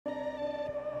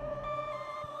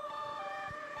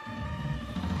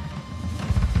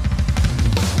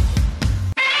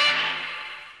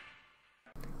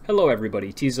Hello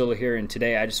everybody, Godzilla here, and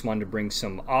today I just wanted to bring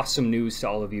some awesome news to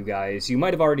all of you guys. You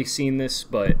might have already seen this,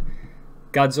 but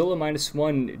Godzilla Minus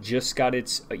One just got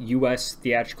its US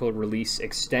theatrical release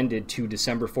extended to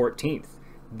December 14th.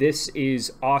 This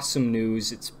is awesome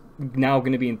news. It's now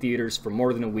going to be in theaters for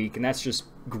more than a week, and that's just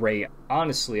great.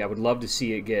 Honestly, I would love to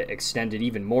see it get extended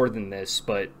even more than this,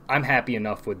 but I'm happy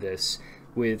enough with this.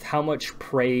 With how much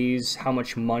praise, how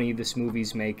much money this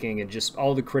movie's making, and just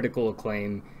all the critical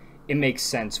acclaim, it makes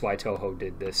sense why Toho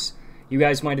did this. You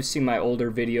guys might have seen my older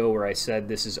video where I said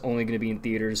this is only going to be in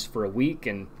theaters for a week,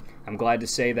 and I'm glad to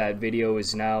say that video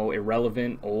is now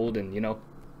irrelevant, old, and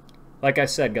like I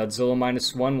said, Godzilla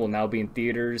Minus One will now be in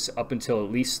theaters up until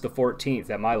at least the 14th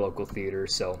at my local theater,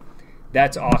 so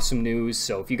that's awesome news.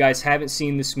 So if you guys haven't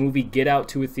seen this movie, get out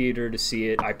to a theater to see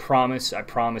it. I promise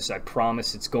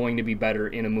it's going to be better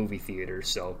in a movie theater.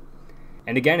 So,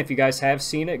 and again, if you guys have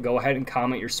seen it, go ahead and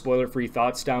comment your spoiler-free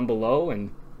thoughts down below, and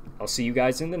I'll see you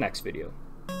guys in the next video.